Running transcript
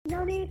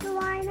No need to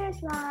whine, it's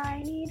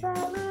Whiny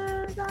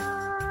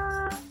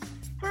Palooza.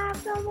 Have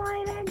some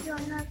wine and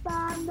join us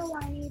on the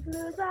Whiny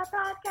Palooza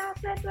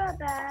podcast with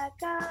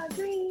Rebecca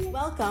Green.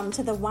 Welcome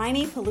to the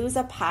Whiny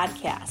Palooza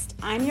podcast.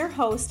 I'm your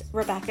host,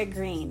 Rebecca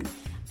Green.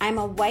 I'm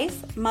a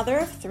wife, mother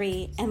of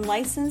 3, and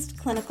licensed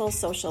clinical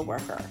social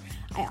worker.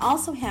 I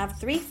also have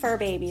 3 fur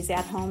babies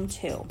at home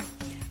too.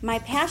 My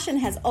passion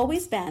has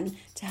always been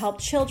to help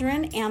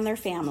children and their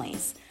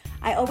families.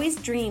 I always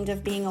dreamed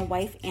of being a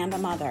wife and a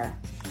mother.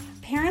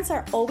 Parents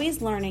are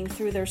always learning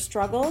through their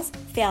struggles,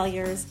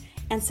 failures,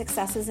 and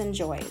successes and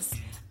joys.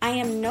 I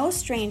am no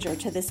stranger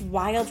to this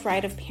wild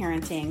ride of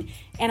parenting,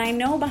 and I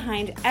know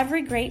behind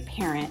every great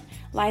parent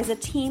lies a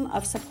team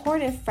of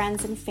supportive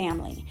friends and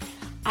family.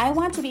 I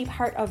want to be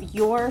part of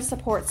your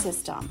support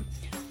system.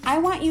 I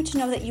want you to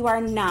know that you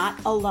are not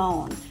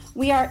alone.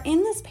 We are in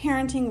this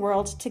parenting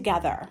world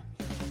together.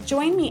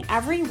 Join me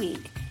every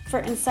week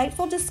for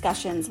insightful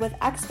discussions with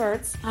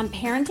experts on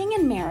parenting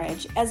and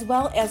marriage, as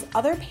well as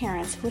other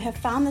parents who have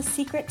found the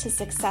secret to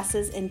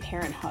successes in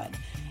parenthood.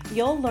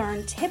 You'll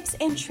learn tips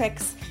and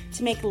tricks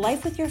to make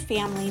life with your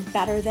family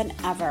better than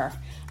ever.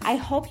 I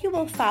hope you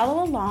will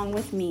follow along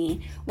with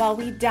me while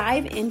we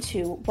dive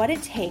into what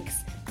it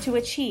takes to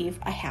achieve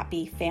a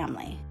happy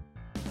family.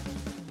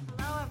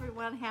 Hello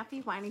everyone,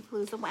 happy Whiny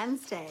Palooza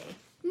Wednesday.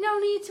 No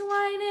need to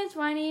whine, it's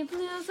Whiny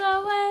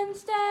Palooza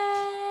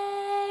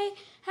Wednesday.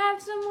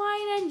 Have some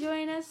wine and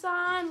join us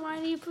on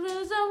Whiny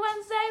Palooza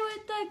Wednesday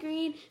with the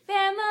Green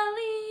family.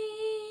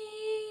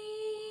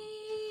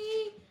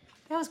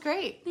 That was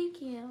great.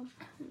 Thank you.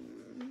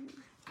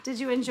 Did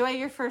you enjoy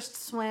your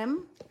first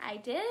swim? I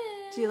did.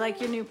 Do you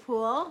like your new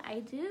pool? I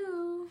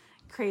do.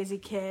 Crazy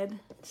kid.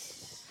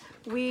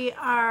 We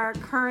are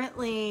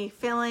currently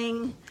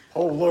filling...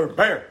 Oh, Lord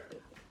Bear.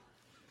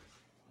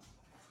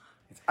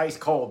 It's ice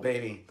cold,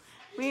 baby.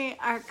 We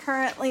are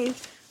currently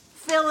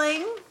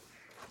filling...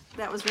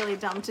 That was really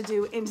dumb to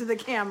do into the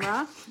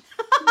camera.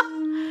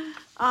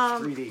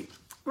 3D.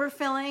 We're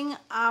filling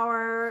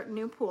our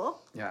new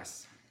pool.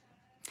 Yes.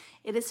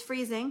 It is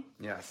freezing.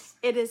 Yes.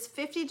 It is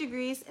 50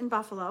 degrees in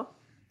Buffalo,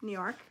 New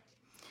York.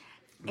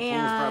 The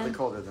pool's probably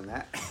colder than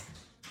that.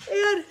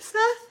 And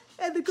Seth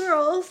and the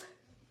girls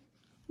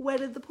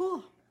wetted the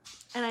pool.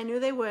 And I knew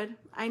they would.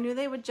 I knew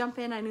they would jump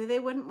in. I knew they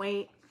wouldn't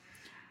wait.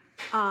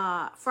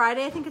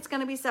 Friday, I think it's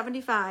going to be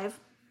 75.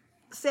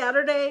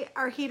 Saturday,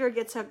 our heater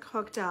gets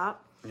hooked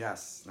up.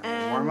 Yes. Then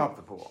we'll warm up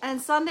the pool. And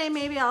Sunday,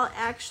 maybe I'll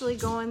actually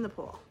go in the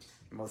pool.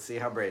 We'll see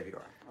how brave you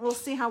are. We'll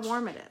see how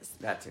warm it is.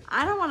 That too.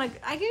 I don't want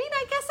to... I mean,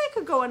 I guess I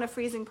could go in a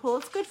freezing pool.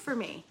 It's good for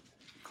me.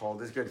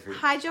 Cold is good for you.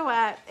 Hi,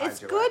 Joette. It's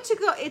good to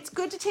go. It's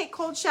good to take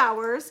cold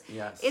showers.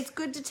 Yes. It's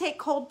good to take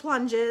cold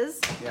plunges.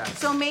 Yes.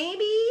 So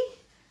maybe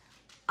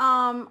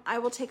I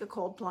will take a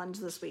cold plunge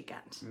this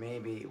weekend.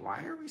 Maybe.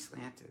 Why are we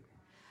slanted?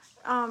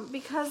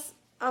 Because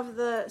of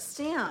the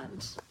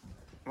stand.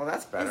 Well,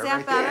 that's better. Is that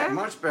right better? There.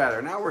 Much better.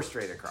 Now we're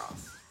straight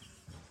across.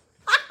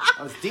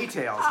 Those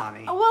details,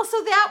 honey. Well, so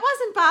that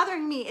wasn't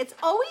bothering me. It's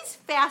always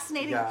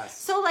fascinating. Yes.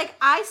 So, like,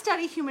 I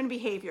study human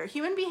behavior.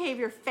 Human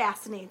behavior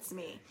fascinates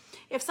me.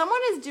 If someone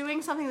is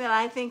doing something that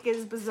I think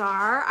is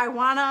bizarre, I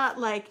want to,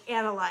 like,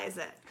 analyze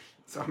it.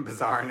 So I'm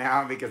bizarre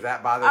now because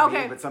that bothered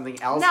me, but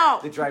something else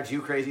that drives you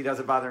crazy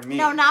doesn't bother me.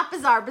 No, not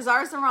bizarre.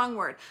 Bizarre is the wrong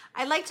word.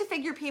 I like to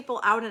figure people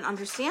out and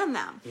understand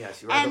them.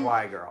 Yes, you are the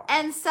why girl.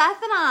 And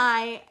Seth and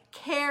I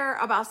care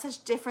about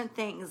such different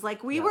things.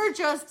 Like, we were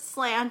just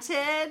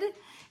slanted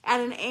at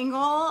an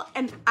angle,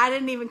 and I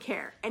didn't even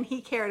care. And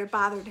he cared. It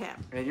bothered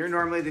him. And you're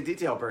normally the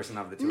detail person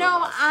of the two No,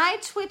 of us. I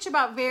twitch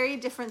about very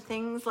different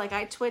things. Like,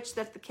 I twitch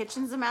that the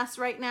kitchen's a mess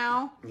right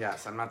now.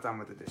 Yes, I'm not done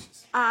with the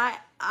dishes.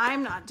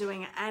 I'm not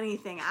doing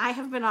anything. I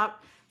have been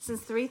up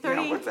since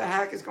 3:30. What the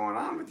heck is going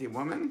on with you,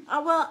 woman?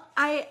 Well,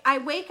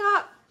 I wake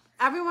up.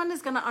 Everyone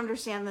is going to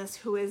understand this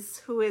who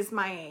is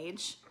my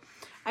age.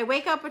 I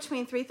wake up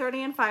between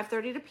 3:30 and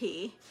 5:30 to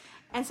pee,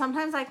 and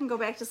sometimes I can go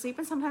back to sleep,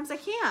 and sometimes I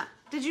can't.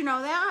 Did you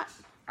know that?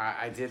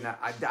 I did not.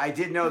 I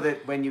did know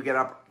that when you get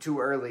up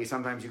too early,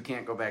 sometimes you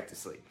can't go back to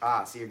sleep.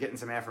 So you're getting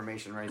some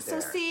affirmation right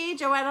there. So see,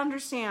 Joette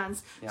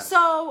understands. Yes.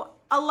 So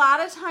a lot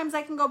of times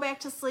I can go back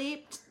to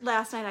sleep.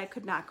 Last night I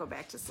could not go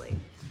back to sleep.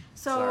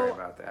 So sorry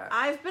about that.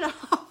 I've been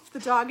up. The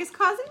dog is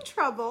causing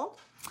trouble.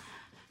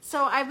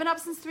 So I've been up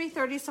since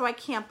 3:30, so I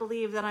can't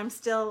believe that I'm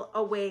still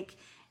awake.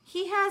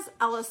 He has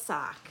Ella's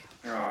sock.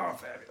 Oh,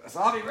 fabulous.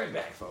 I'll be right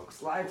back,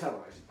 folks. Live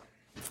television.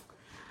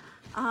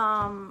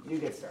 You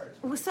get started.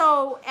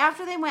 So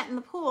after they went in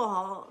the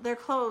pool, their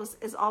clothes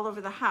is all over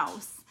the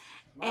house.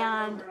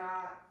 And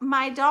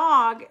my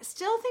dog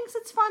still thinks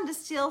it's fun to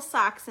steal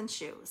socks and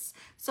shoes.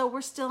 So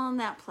we're still in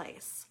that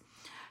place.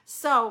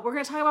 So we're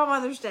going to talk about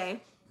Mother's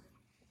Day.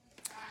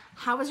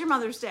 How was your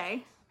Mother's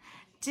Day?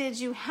 Did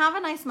you have a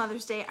nice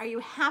Mother's Day? Are you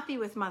happy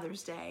with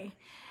Mother's Day?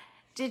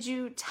 Did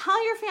you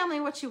tell your family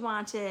what you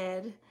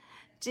wanted?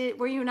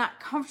 Were you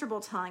not comfortable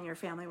telling your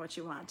family what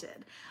you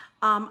wanted?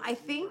 I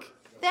think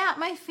that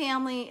my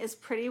family is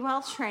pretty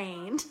well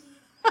trained.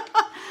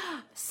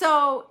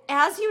 So,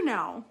 as you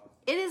know,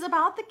 it is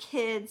about the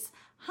kids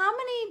how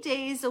many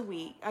days a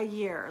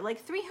year?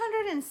 Like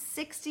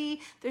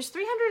 360, there's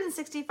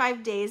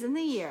 365 days in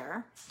the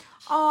year.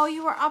 Oh,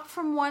 you were up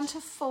from 1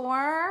 to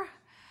 4?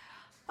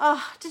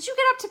 Oh, did you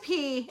get up to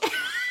pee?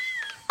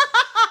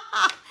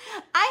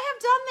 I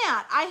have done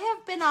that. I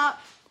have been up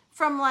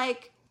from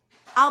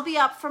I'll be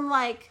up from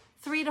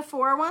 3 to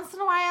 4 once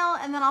in a while,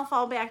 and then I'll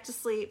fall back to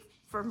sleep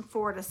from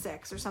 4 to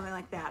 6 or something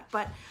like that.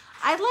 But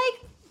I like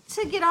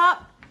to get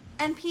up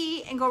and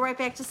pee and go right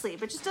back to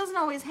sleep. It just doesn't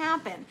always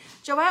happen.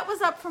 Joette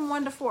was up from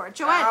 1 to 4.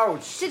 Joette,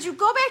 ouch. Did you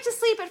go back to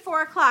sleep at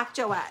 4 o'clock,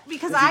 Joette?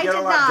 Because I did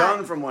not. a lot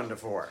done from 1 to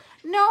 4.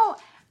 No,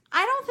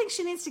 I don't think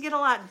she needs to get a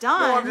lot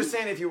done. No, I'm just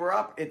saying if you were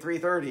up at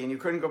 3:30 and you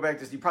couldn't go back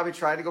to sleep, you probably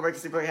tried to go back to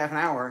sleep for half an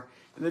hour.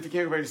 And if you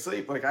can't go back to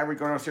sleep, I would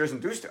go downstairs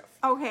and do stuff.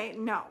 Okay,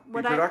 no.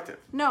 Be productive.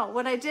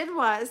 What I did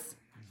was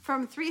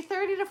from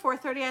 3:30 to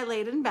 4:30 I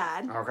laid in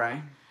bed.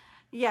 Okay.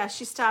 Yeah,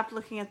 she stopped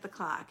looking at the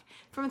clock.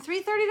 From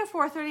 3:30 to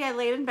 4:30 I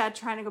laid in bed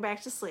trying to go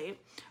back to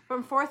sleep.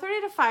 From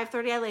 4:30 to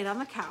 5:30 I laid on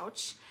the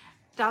couch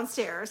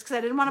downstairs because I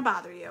didn't want to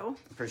bother you.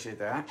 Appreciate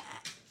that.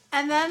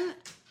 And then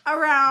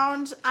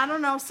around,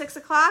 6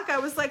 o'clock, I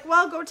was like,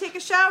 well, go take a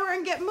shower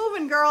and get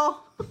moving,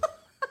 girl.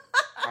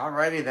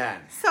 Alrighty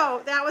then.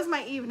 So that was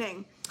my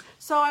evening.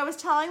 So I was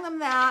telling them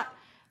that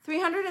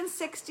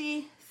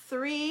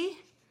 363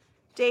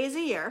 days a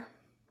year,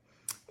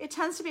 it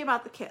tends to be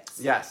about the kids.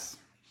 Yes.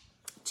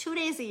 2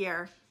 days a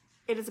year,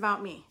 it is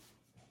about me.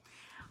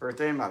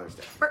 Birthday and Mother's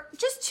Day.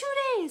 Just 2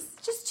 days.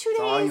 Just 2 days.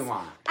 That's all you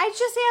want. I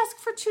just ask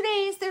for 2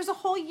 days. There's a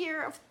whole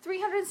year of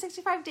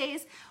 365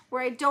 days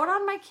where I dote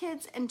on my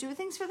kids and do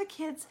things for the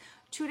kids.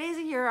 2 days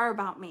a year are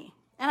about me.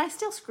 And I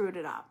still screwed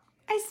it up.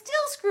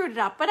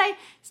 But I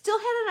still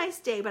had a nice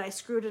day, but I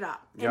screwed it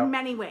up in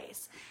many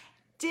ways.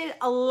 Did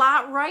a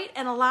lot right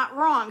and a lot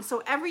wrong.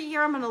 So every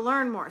year I'm going to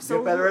learn more. So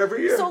get better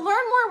every year. So learn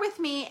more with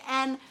me.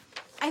 And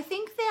I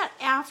think that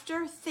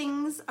after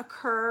things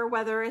occur,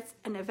 whether it's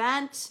an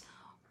event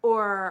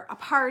or a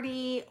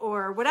party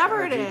or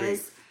whatever it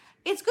is,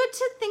 it's good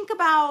to think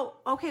about,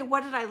 okay,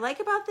 what did I like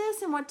about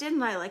this and what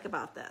didn't I like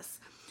about this?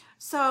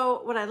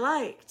 So what I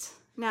liked,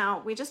 now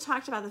we just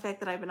talked about the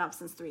fact that I've been up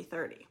since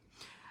 3:30.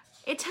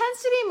 It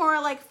tends to be more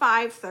like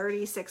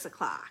 5:30, 6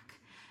 o'clock.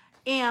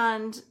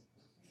 And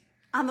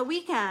on the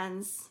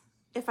weekends,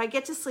 if I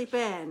get to sleep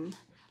in,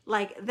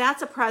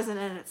 that's a present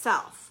in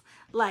itself.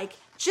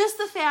 Just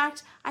the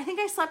fact, I think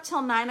I slept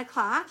till 9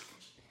 o'clock.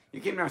 You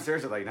came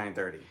downstairs at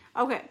 9:30.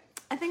 Okay.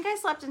 I think I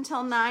slept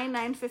until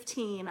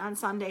 9:15 on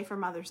Sunday for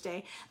Mother's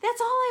Day.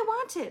 That's all I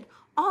wanted.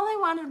 All I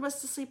wanted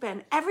was to sleep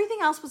in.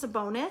 Everything else was a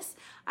bonus.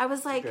 I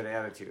was like, good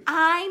attitude.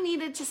 I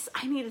needed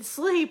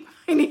sleep.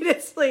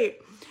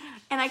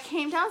 And I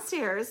came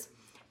downstairs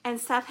and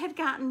Seth had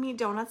gotten me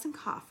donuts and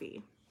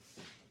coffee.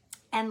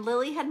 And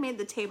Lily had made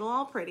the table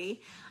all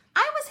pretty.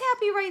 I was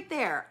happy right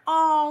there.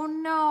 Oh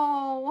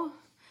no,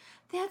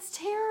 that's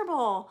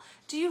terrible.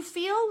 Do you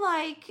feel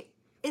like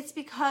it's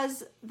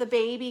because the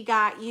baby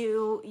got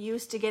you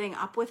used to getting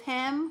up with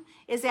him?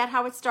 Is that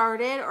how it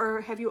started,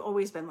 or have you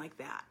always been like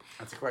that?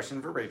 That's a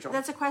question for Rachel.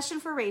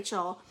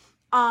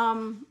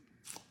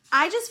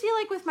 I just feel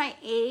like with my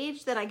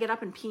age that I get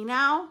up and pee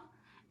now,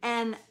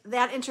 and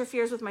that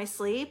interferes with my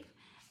sleep.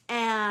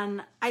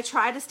 And I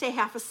try to stay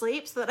half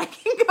asleep so that I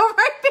can go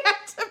right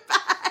back to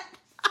bed.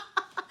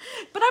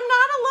 But I'm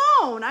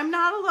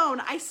not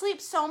alone. I sleep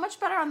so much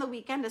better on the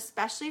weekend,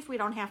 especially if we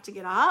don't have to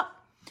get up.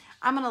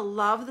 I'm going to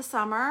love the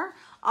summer,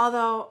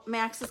 although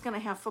Max is going to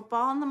have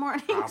football in the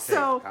morning.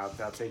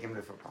 I'll take him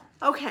to football.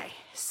 Okay,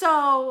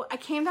 so I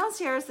came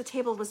downstairs. The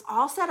table was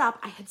all set up.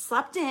 I had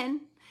slept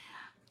in.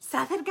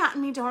 Seth had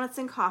gotten me donuts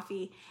and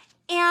coffee,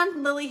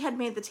 and Lily had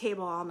made the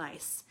table all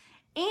nice.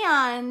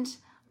 And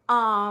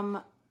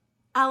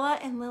Ella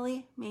and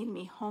Lily made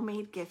me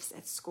homemade gifts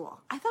at school.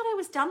 I thought I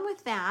was done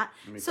with that.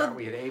 And we thought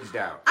we had aged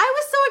out. I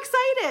was so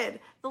excited.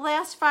 The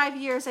last 5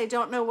 years, I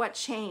don't know what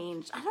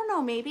changed. I don't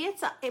know. Maybe I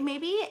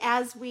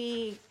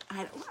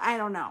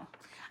don't know.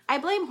 I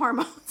blame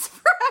hormones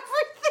for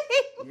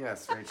everything.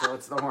 Yes, Rachel,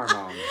 it's the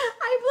hormones.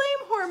 I blame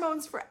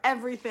hormones for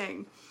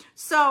everything.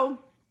 So,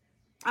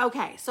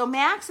 okay. So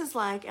Max is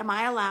like, am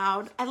I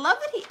allowed? I love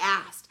that he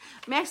asked.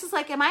 Max is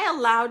like, am I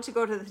allowed to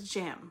go to the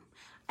gym?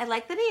 I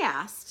like that he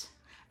asked,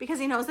 because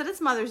he knows that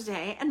it's Mother's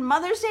Day, and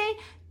Mother's Day,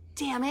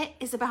 damn it,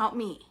 is about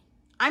me.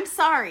 I'm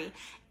sorry.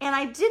 And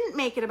I didn't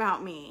make it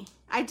about me.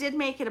 I did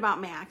make it about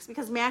Max,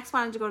 because Max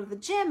wanted to go to the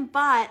gym,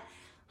 but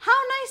how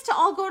nice to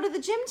all go to the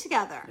gym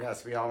together.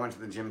 Yes, we all went to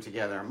the gym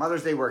together.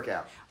 Mother's Day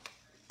workout.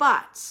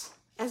 But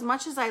as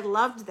much as I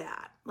loved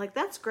that,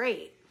 that's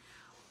great.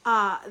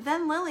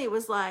 Then Lily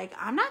was like,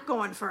 I'm not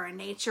going for a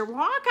nature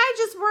walk. I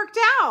just worked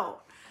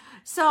out.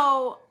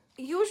 So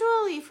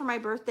usually for my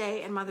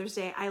birthday and Mother's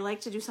Day, I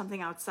like to do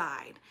something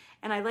outside.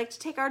 And I like to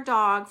take our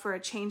dog for a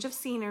change of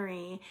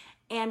scenery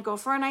and go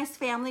for a nice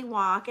family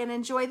walk and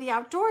enjoy the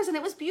outdoors. And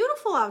it was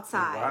beautiful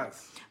outside. It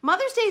was.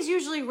 Mother's Day is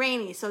usually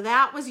rainy, so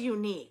that was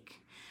unique.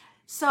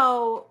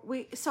 So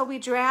we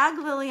dragged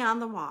Lily on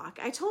the walk.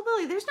 I told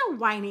Lily, there's no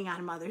whining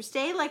on Mother's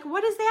Day.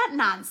 What is that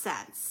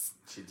nonsense?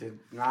 She did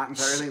not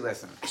entirely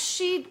listen.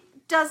 She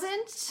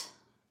doesn't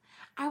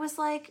I was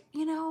like,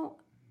 you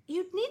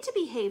need to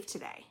behave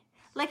today.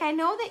 Like, I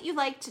know that you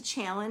like to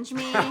challenge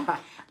me.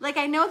 Like,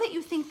 I know that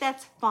you think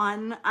that's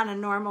fun on a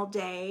normal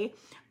day.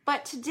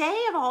 But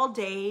today of all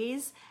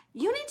days,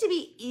 you need to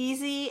be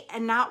easy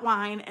and not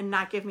whine and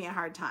not give me a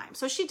hard time.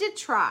 So she did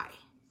try.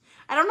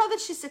 I don't know that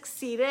she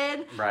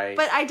succeeded. Right.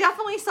 But I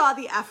definitely saw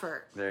the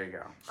effort. There you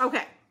go.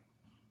 Okay.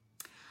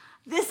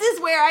 This is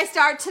where I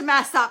start to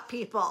mess up,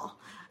 people.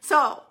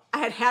 So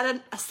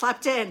I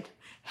slept in,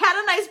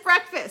 had a nice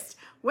breakfast,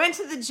 went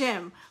to the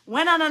gym,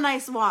 went on a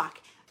nice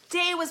walk.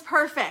 Day was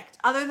perfect,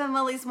 other than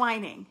Lily's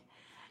whining.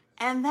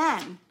 And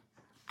then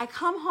I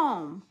come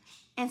home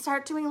and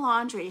start doing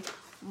laundry.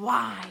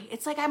 Why?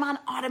 It's like I'm on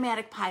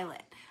automatic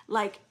pilot.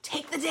 Like,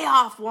 take the day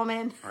off,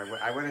 woman.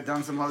 I would have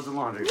done some loads of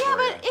laundry Yeah,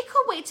 for you. but it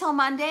could wait till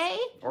Monday.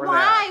 Or Why?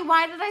 that.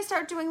 Why did I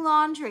start doing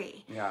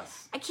laundry?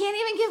 Yes. I can't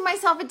even give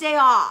myself a day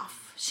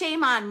off.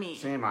 Shame on me.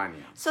 Shame on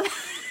you. So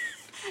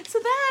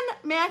then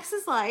Max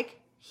is like,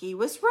 he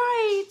was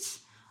right.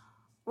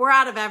 We're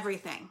out of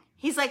everything.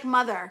 He's like,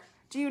 Mother,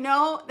 do you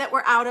know that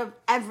we're out of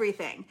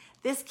everything?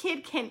 This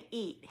kid can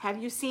eat.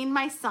 Have you seen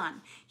my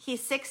son?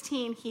 He's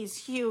 16,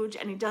 he's huge,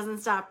 and he doesn't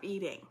stop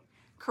eating.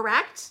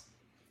 Correct?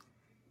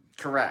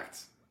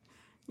 Correct.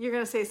 You're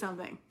going to say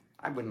something.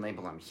 I wouldn't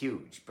label him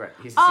huge, but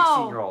he's a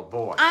 16-year-old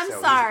boy. I'm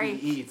so sorry.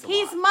 He eats a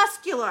He's lot.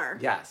 muscular.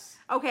 Yes.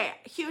 Okay,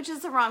 huge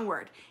is the wrong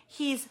word.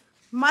 He's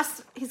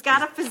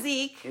got a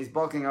physique. He's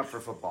bulking up for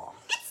football.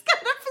 He's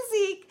got a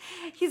physique.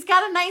 He's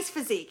got a nice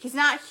physique. He's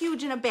not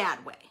huge in a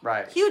bad way.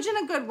 Right. Huge in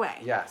a good way.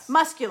 Yes.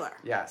 Muscular.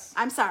 Yes.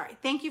 I'm sorry.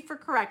 Thank you for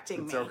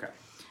correcting It's me. okay.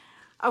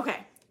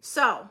 Okay,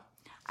 so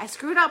I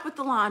screwed up with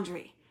the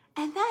laundry.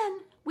 And then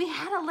we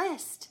had a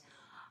list.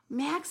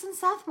 Max and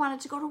Seth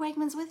wanted to go to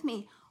Wegmans with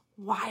me.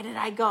 Why did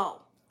I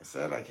go? I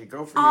said I could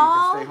go for you.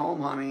 You could stay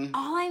home, honey.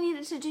 All I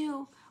needed to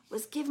do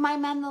was give my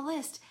men the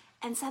list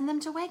and send them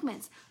to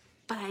Wegmans.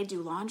 But I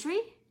do laundry,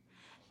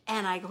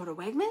 and I go to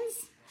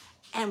Wegmans,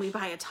 and we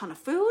buy a ton of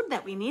food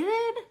that we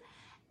needed.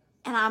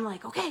 And I'm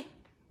like, okay,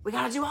 we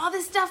got to do all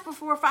this stuff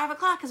before 5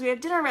 o'clock because we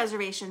have dinner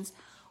reservations.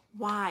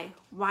 Why?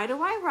 Why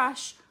do I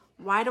rush?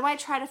 Why do I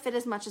try to fit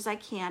as much as I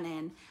can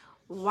in?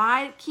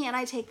 Why can't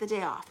I take the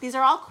day off? These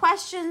are all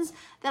questions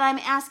that I'm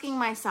asking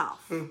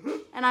myself.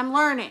 And I'm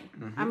learning.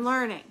 I'm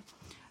learning.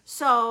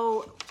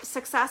 So,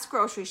 success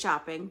grocery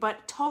shopping,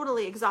 but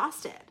totally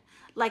exhausted.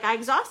 Like, I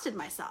exhausted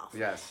myself.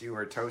 Yes, you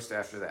were toast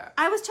after that.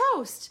 I was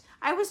toast.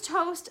 I was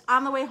toast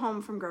on the way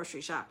home from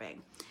grocery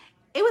shopping.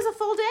 It was a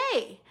full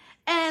day.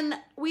 And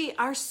we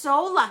are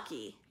so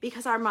lucky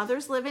because our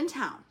mothers live in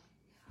town.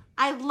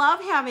 I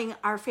love having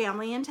our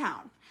family in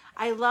town.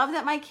 I love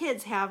that my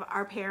kids have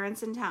our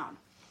parents in town.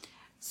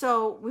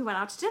 So we went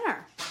out to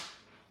dinner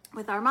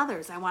with our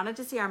mothers. I wanted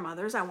to see our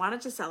mothers. I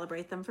wanted to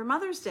celebrate them for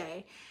Mother's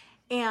Day.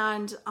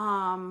 And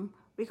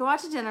we go out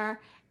to dinner,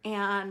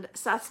 and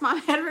Seth's mom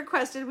had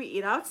requested we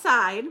eat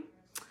outside.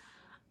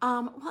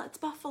 Well, it's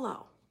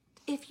Buffalo.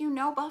 If you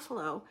know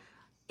Buffalo,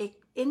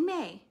 in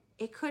May,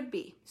 it could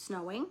be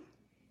snowing,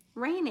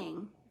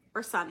 raining,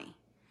 or sunny.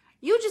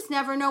 You just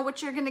never know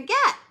what you're going to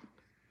get.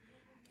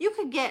 You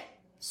could get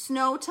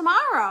snow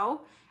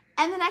tomorrow,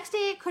 and the next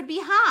day it could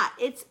be hot.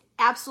 It's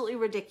absolutely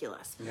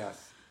ridiculous.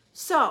 Yes.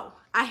 So,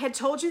 I had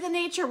told you the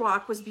nature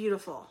walk was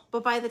beautiful,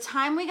 but by the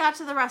time we got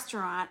to the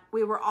restaurant,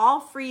 we were all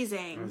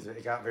freezing.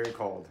 It got very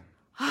cold.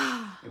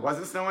 It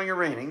wasn't snowing or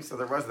raining, so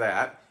there was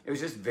that. It was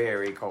just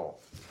very cold.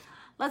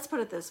 Let's put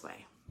it this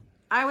way.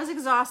 I was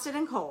exhausted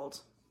and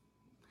cold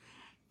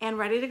and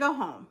ready to go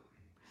home.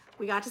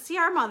 We got to see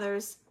our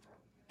mothers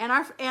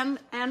and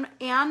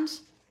and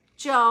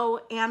Joe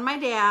and my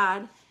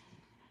dad.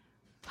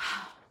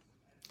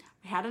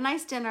 We had a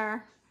nice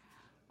dinner,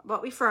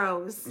 but we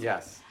froze.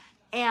 Yes.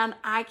 And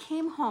I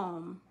came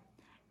home,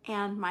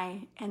 and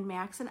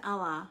Max and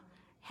Ella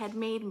had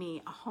made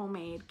me a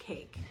homemade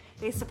cake.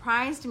 They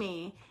surprised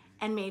me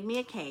and made me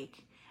a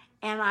cake,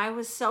 and I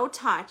was so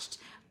touched.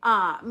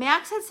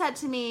 Max had said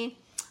to me,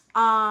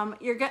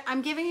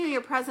 I'm giving you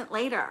your present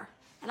later.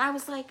 And I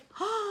was like,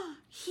 oh,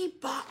 he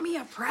bought me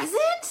a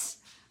present?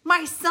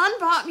 My son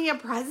bought me a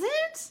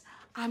present?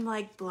 I'm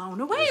like blown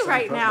away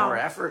right put now. More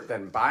effort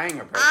than buying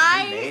a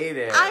present. He made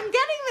it. I'm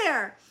getting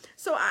there.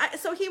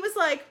 So he was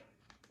like,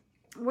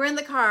 we're in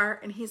the car,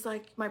 and he's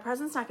like, my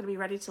present's not going to be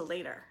ready till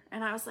later.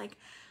 And I was like,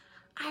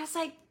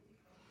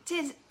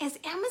 is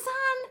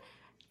Amazon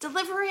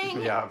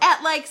delivering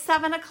at like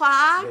 7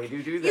 o'clock? They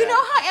do that. You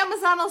know how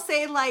Amazon will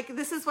say like,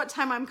 this is what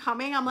time I'm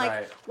coming? I'm like,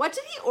 Right. What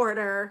did he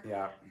order?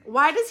 Yeah.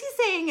 Why does he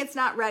saying it's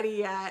not ready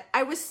yet?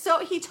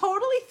 He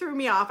totally threw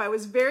me off. I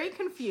was very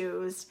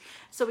confused.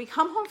 So we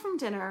come home from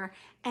dinner,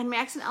 and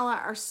Max and Ella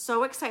are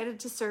so excited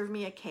to serve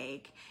me a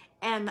cake.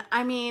 And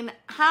I mean,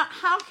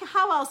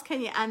 how else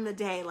can you end the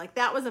day? Like,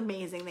 that was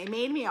amazing. They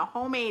made me a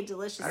homemade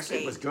delicious Actually,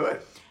 cake. it was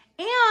good.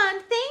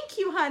 And thank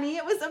you, honey.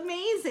 It was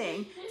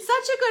amazing.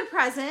 Such a good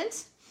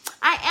present.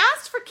 I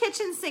asked for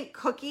kitchen sink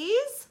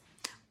cookies,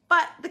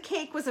 but the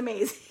cake was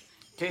amazing.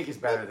 Cake is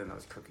better than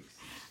those cookies.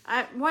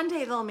 One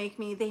day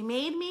they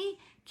made me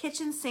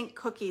kitchen sink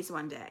cookies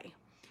one day.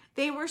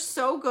 They were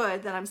so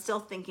good that I'm still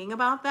thinking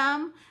about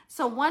them.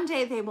 So one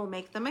day they will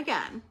make them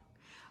again.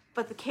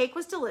 But the cake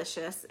was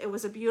delicious. It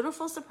was a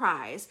beautiful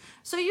surprise.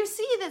 So you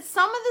see that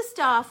some of the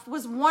stuff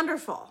was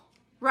wonderful,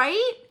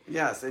 right?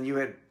 Yes, and you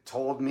had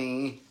told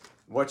me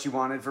what you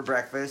wanted for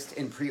breakfast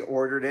and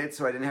pre-ordered it,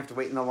 so I didn't have to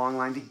wait in the long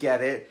line to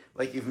get it.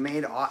 Like you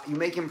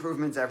make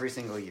improvements every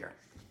single year.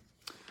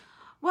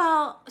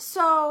 Well,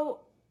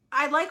 so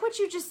I like what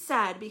you just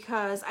said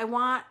because I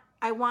want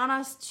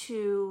us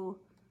to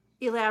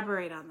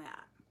elaborate on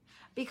that.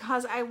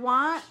 Because I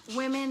want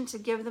women to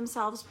give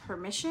themselves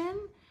permission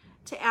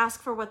to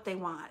ask for what they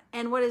want.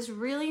 And what is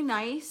really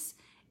nice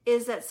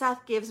is that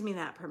Seth gives me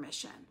that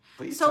permission.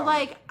 Please so tell me.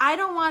 like I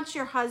don't want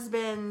your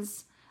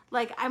husbands,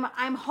 like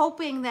I'm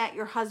hoping that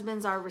your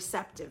husbands are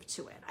receptive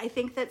to it. I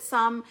think that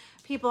some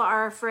people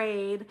are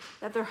afraid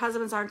that their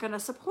husbands aren't going to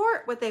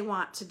support what they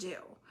want to do,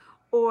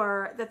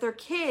 or that their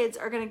kids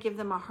are going to give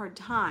them a hard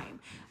time.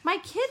 My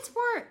kids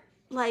weren't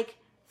like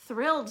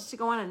thrilled to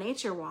go on a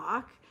nature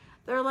walk.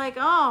 They're like,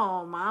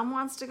 oh, mom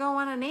wants to go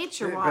on a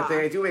nature walk. But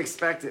they do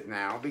expect it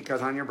now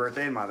because on your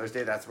birthday and Mother's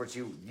Day, that's what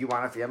you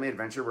want, a family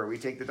adventure where we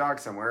take the dog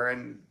somewhere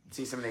and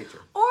see some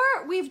nature.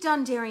 Or we've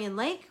done Darien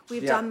Lake,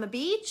 we've done the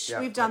beach,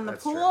 we've done the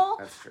pool.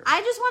 That's true.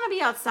 I just want to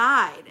be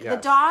outside.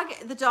 Yes.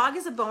 The dog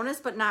is a bonus,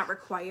 but not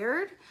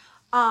required.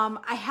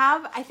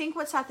 I think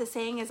what Seth is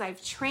saying is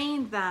I've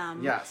trained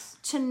them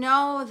to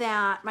know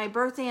that my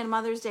birthday and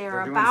Mother's Day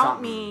are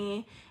about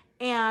me.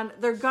 And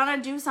they're gonna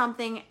do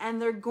something,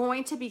 and they're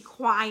going to be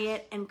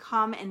quiet and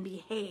come and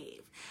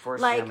behave.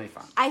 Forced family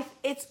fun.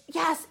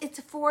 It's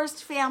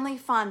forced family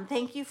fun.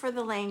 Thank you for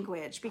the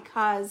language,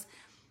 because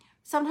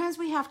sometimes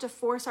we have to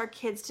force our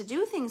kids to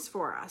do things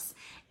for us.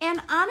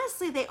 And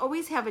honestly, they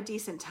always have a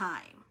decent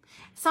time.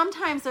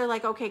 Sometimes they're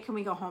like, okay, can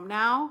we go home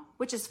now?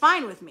 Which is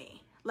fine with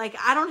me. Like,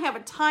 I don't have a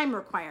time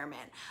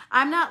requirement.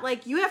 I'm not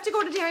like, you have to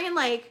go to Darien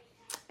Lake,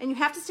 and you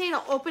have to stay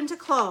open to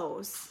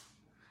close.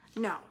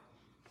 No.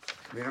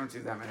 We don't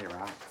do that many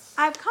rides.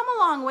 I've come a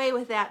long way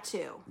with that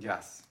too.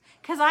 Yes.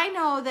 Because I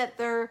know that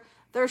their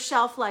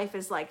shelf life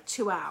is like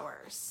 2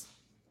 hours.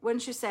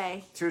 Wouldn't you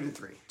say? 2 to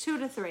 3. 2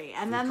 to 3.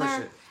 And then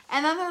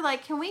they're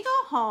like, can we go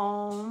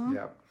home?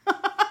 Yep.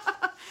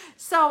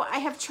 So I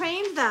have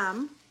trained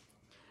them.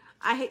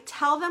 I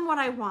tell them what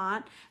I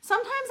want.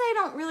 Sometimes I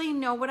don't really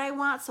know what I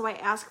want, so I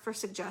ask for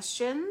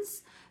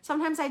suggestions.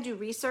 Sometimes I do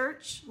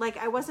research. Like,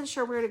 I wasn't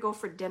sure where to go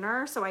for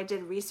dinner, so I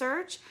did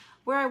research.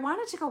 Where I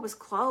wanted to go was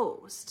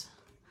closed.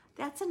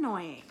 That's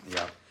annoying.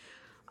 Yep.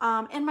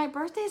 And my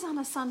birthday's on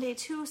a Sunday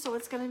too, so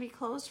it's going to be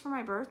closed for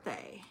my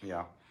birthday.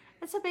 Yeah.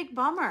 It's a big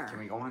bummer. Can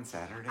we go on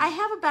Saturday? I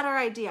have a better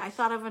idea. I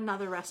thought of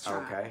another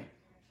restaurant. Okay.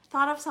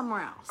 Thought of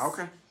somewhere else.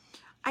 Okay.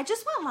 I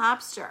just want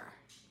lobster.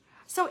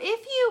 So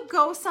if you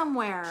go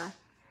somewhere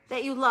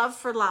that you love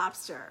for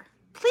lobster,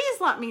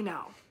 please let me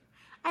know.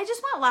 I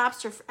just want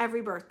lobster for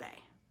every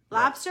birthday.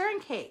 Lobster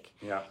and cake.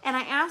 Yeah. And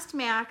I asked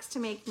Max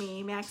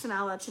and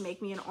Ella to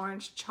make me an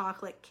orange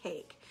chocolate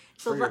cake.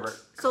 So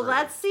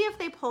let's see if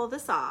they pull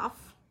this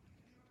off.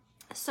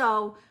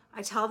 So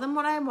I tell them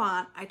what I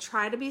want. I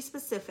try to be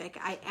specific.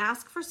 I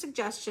ask for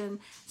suggestion.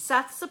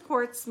 Seth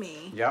supports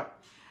me. Yep.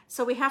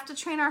 So we have to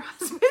train our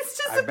husbands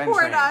to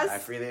support us. I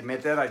freely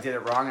admit that. I did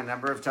it wrong a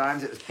number of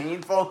times. It was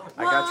painful.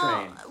 I got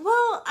trained.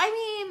 Well,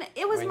 I mean,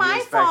 it was my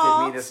fault. When you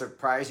expected me to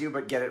surprise you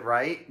but get it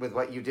right with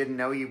what you didn't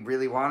know you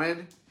really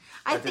wanted,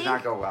 that did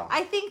not go well.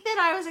 I think that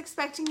I was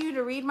expecting you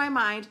to read my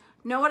mind,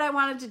 know what I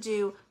wanted to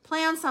do,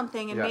 plan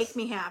something, and make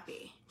me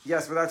happy.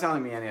 Yes, without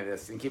telling me any of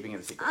this and keeping it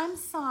a secret. I'm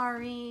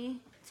sorry.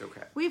 It's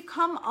okay. We've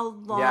come a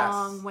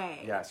long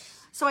way. Yes.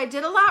 So I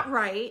did a lot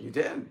right. You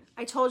did.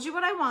 I told you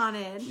what I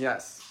wanted.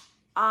 Yes.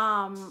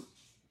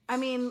 I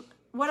mean,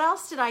 what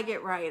else did I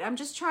get right? I'm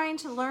just trying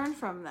to learn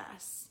from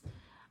this.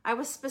 I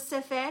was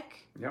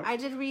specific. Yep. I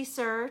did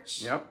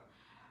research. Yep.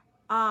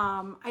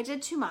 I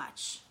did too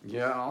much.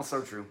 Yeah,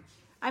 also true.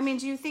 I mean,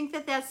 do you think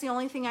that that's the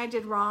only thing I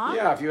did wrong?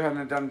 Yeah, if you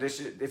hadn't done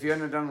dishes, if you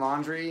hadn't done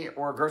laundry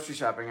or grocery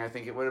shopping, I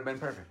think it would have been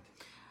perfect.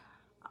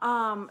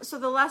 So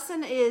the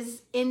lesson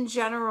is, in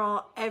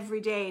general,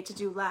 every day to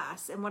do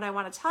less. And what I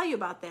want to tell you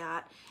about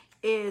that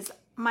is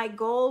my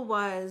goal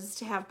was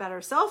to have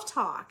better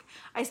self-talk.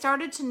 I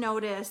started to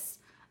notice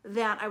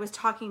that I was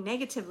talking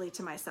negatively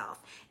to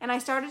myself. And I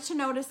started to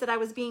notice that I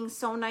was being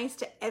so nice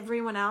to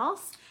everyone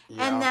else.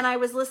 Yeah. And then I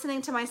was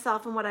listening to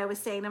myself and what I was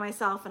saying to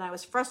myself, and I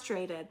was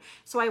frustrated.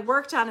 So I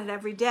worked on it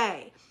every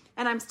day.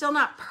 And I'm still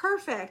not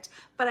perfect,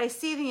 but I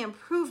see the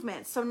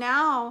improvement. So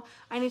now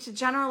I need to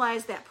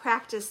generalize that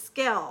practice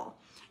skill.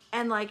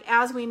 And like,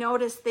 as we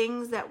notice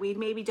things that we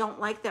maybe don't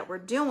like that we're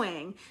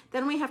doing,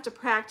 then we have to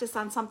practice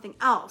on something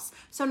else.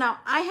 So now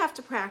I have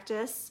to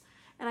practice,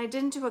 and I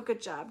didn't do a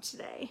good job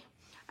today.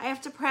 I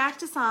have to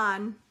practice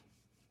on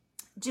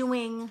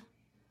doing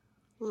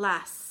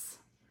less.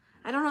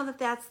 I don't know that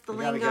that's the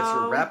lingo. You gotta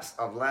get your reps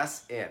of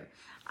less in.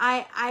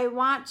 I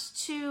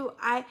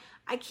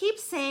keep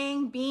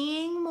saying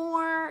being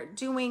more,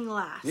 doing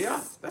less. Yeah,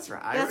 that's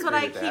right. That's what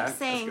I keep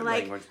saying.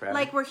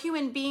 Like we're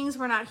human beings,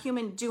 we're not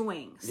human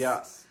doings.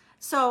 Yes.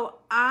 So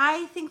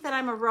I think that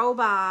I'm a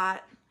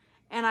robot,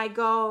 and I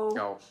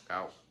go,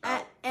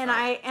 and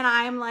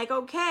I'm like,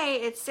 okay,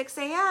 it's 6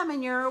 a.m.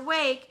 and you're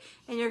awake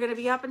and you're going to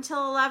be up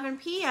until 11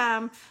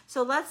 p.m.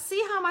 So let's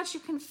see how much you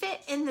can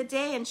fit in the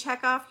day and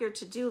check off your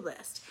to-do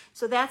list.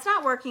 So that's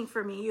not working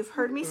for me. You've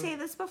heard me say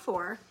this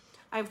before.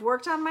 I've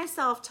worked on my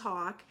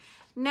self-talk.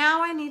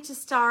 Now I need to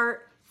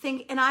start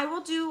and I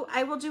will do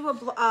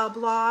a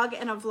blog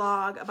and a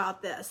vlog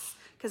about this,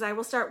 because I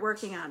will start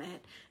working on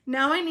it.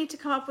 Now I need to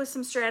come up with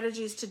some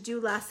strategies to do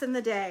less in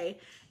the day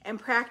and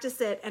practice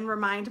it and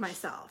remind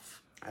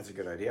myself. That's a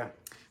good idea.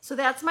 So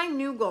that's my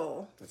new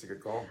goal. That's a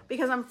good goal.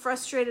 Because I'm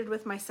frustrated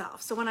with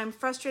myself. So when I'm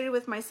frustrated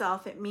with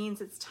myself, it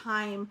means it's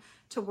time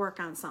to work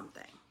on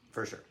something.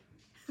 For sure.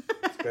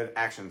 It's a good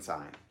action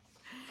sign.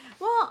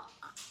 Well,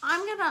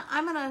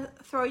 I'm gonna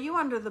throw you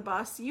under the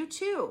bus. You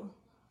too.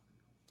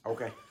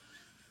 Okay.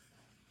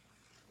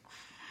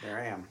 There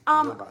I am.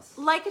 Under the bus.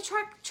 Like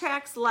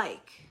attracts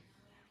like.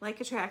 Like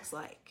attracts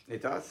like.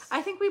 It does?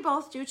 I think we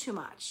both do too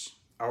much.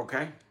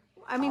 Okay.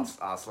 I mean,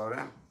 I'll slow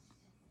down.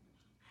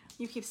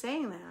 You keep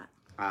saying that.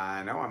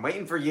 I know. I'm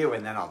waiting for you,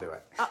 and then I'll do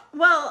it.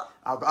 Well,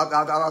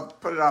 I'll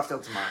put it off till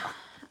tomorrow.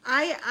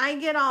 I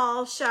get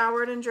all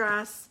showered and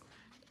dressed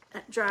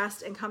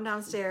and come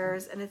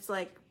downstairs, and it's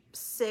like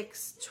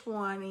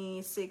 6:20,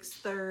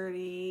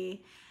 6:30,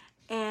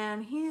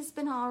 and he's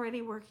been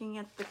already working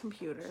at the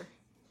computer.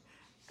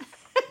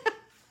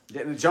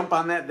 Getting a jump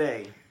on that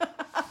day.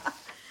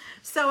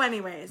 So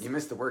anyways. You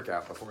missed the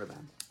workout before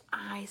then.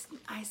 I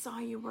saw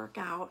you work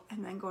out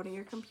and then go to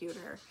your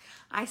computer.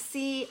 I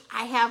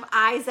have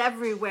eyes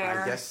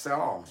everywhere. I guess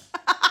so.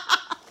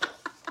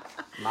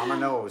 Mama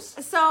knows.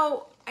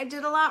 So I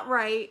did a lot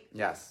right.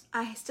 Yes.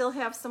 I still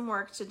have some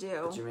work to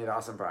do. But you made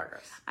awesome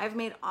progress. I've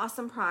made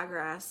awesome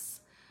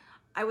progress.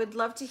 I would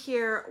love to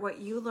hear what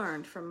you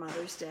learned from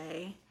Mother's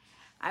Day.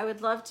 I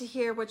would love to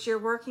hear what you're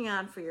working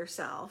on for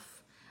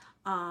yourself.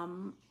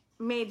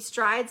 Made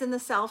strides in the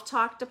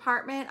self-talk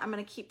department. I'm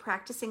going to keep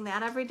practicing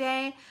that every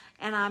day.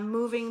 And I'm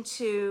moving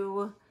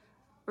to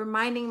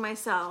reminding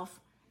myself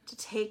to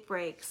take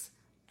breaks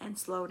and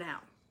slow down.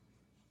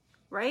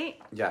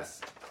 Right? Yes.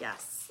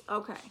 Yes.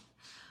 Okay.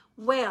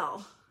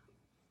 Well,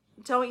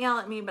 don't yell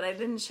at me, but I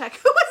didn't check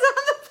who was on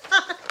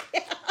the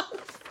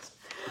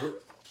podcast.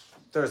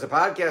 There's a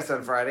podcast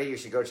on Friday. You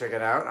should go check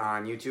it out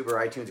on YouTube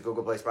or iTunes,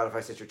 Google Play,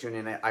 Spotify, Stitcher,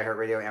 TuneIn,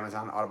 iHeartRadio,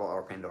 Amazon, Audible,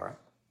 or Pandora.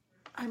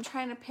 I'm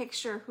trying to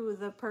picture who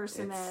the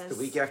person is. It's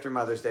the week after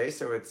Mother's Day,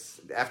 so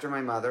it's after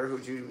my mother.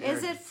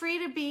 Is it free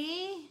to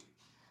be?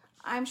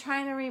 I'm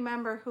trying to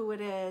remember who it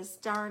is.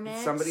 Darn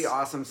it. Somebody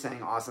awesome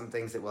saying awesome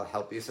things that will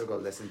help you, so go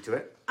listen to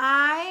it.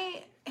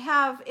 I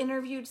have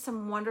interviewed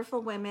some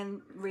wonderful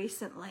women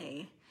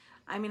recently.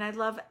 I mean, I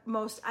love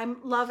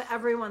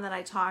everyone that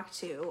I talk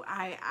to.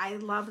 I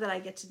love that I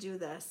get to do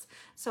this.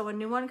 So a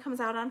new one comes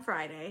out on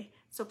Friday.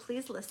 So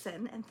please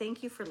listen, and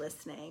thank you for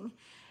listening.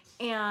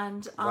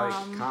 And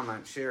like,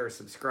 comment, share,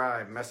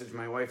 subscribe, message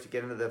my wife to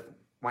get into the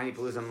Whiny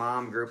Palooza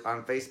Mom group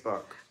on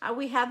Facebook.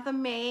 We had the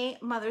May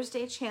Mother's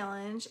Day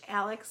Challenge.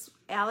 Alex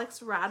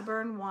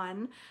Rodburn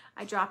won.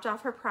 I dropped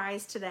off her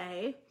prize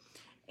today.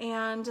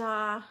 And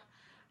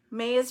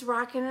May is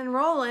rocking and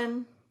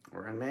rolling.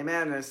 We're in May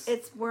Madness.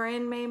 We're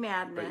in May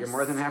Madness. But you're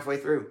more than halfway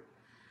through.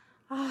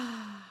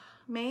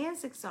 May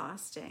is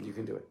exhausting. You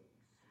can do it.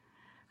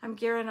 I'm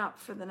gearing up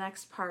for the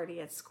next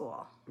party at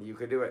school. You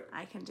could do it.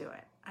 I can do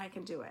it.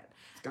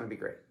 It's going to be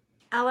great.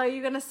 Ella, are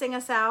you going to sing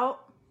us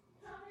out?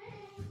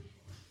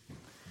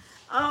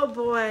 Oh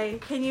boy,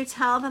 can you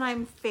tell that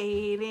I'm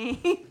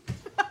fading?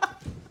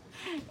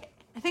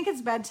 I think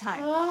it's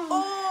bedtime.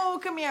 Oh,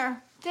 come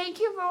here. Thank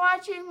you for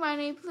watching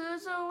Whiny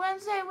Palooza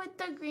Wednesday with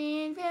the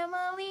Green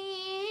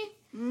Family.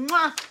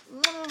 Mwah.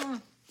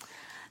 Mwah.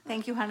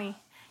 Thank you, honey.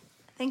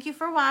 Thank you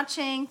for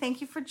watching. Thank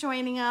you for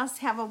joining us.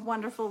 Have a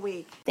wonderful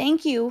week.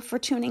 Thank you for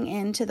tuning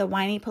in to the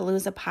Whiny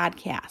Palooza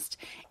podcast.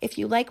 If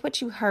you like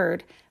what you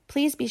heard,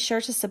 please be sure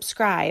to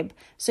subscribe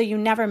so you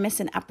never miss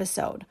an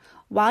episode.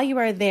 While you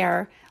are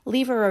there,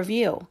 leave a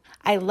review.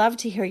 I love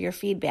to hear your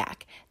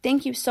feedback.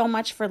 Thank you so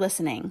much for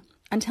listening.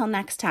 Until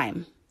next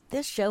time.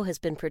 This show has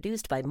been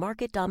produced by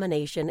Market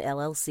Domination,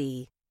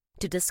 LLC.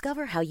 To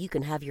discover how you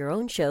can have your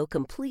own show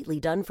completely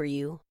done for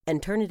you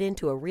and turn it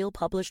into a real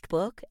published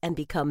book and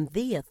become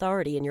the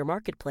authority in your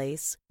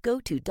marketplace, go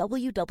to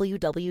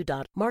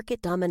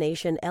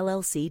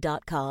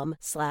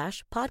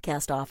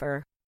www.marketdominationllc.com/podcast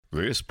offer.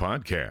 This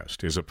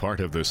podcast is a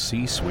part of the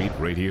C-Suite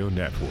Radio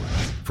Network.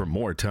 For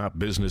more top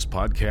business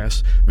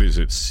podcasts,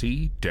 visit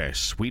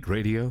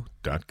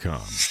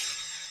c-suiteradio.com.